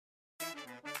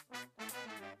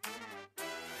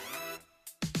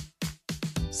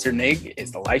CERNIG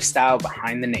is the lifestyle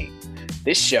behind the name.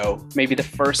 This show may be the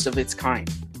first of its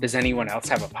kind. Does anyone else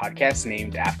have a podcast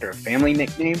named after a family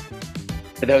nickname?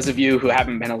 For those of you who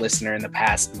haven't been a listener in the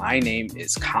past, my name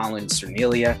is Colin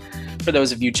Cernelia. For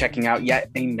those of you checking out yet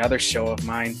another show of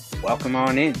mine, welcome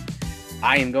on in.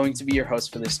 I am going to be your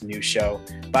host for this new show,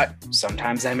 but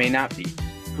sometimes I may not be.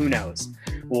 Who knows?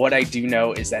 What I do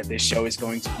know is that this show is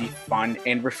going to be fun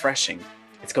and refreshing.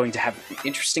 It's going to have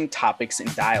interesting topics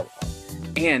and dialogue,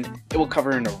 and it will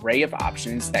cover an array of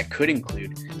options that could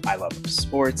include my love of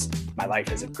sports, my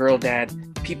life as a girl dad,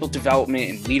 people development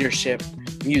and leadership,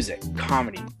 music,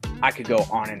 comedy. I could go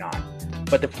on and on.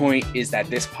 But the point is that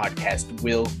this podcast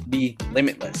will be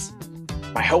limitless.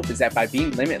 My hope is that by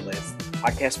being limitless, the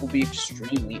podcast will be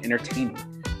extremely entertaining.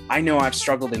 I know I've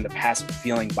struggled in the past with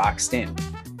feeling boxed in.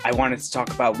 I wanted to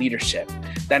talk about leadership.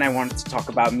 Then I wanted to talk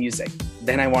about music.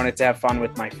 Then I wanted to have fun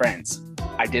with my friends.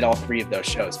 I did all three of those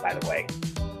shows, by the way.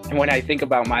 And when I think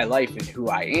about my life and who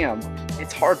I am,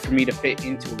 it's hard for me to fit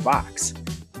into a box.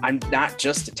 I'm not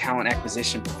just a talent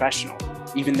acquisition professional,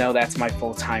 even though that's my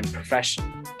full-time profession.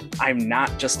 I'm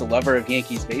not just a lover of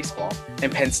Yankees baseball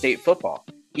and Penn State football,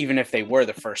 even if they were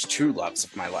the first true loves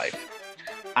of my life.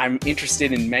 I'm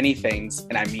interested in many things,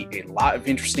 and I meet a lot of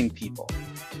interesting people.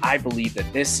 I believe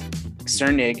that this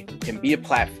CERNIG can be a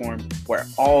platform where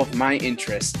all of my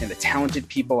interests and the talented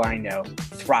people I know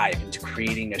thrive into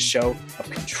creating a show of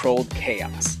controlled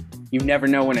chaos. You never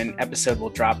know when an episode will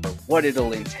drop or what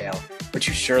it'll entail, but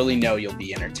you surely know you'll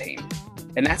be entertained.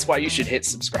 And that's why you should hit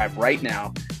subscribe right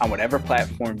now on whatever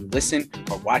platform you listen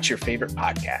or watch your favorite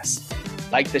podcasts.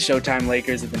 Like the Showtime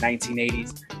Lakers of the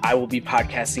 1980s, I will be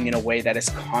podcasting in a way that is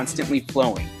constantly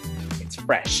flowing. It's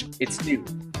fresh, it's new,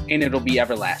 and it'll be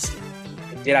everlasting.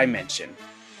 And did I mention,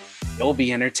 you'll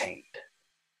be entertained.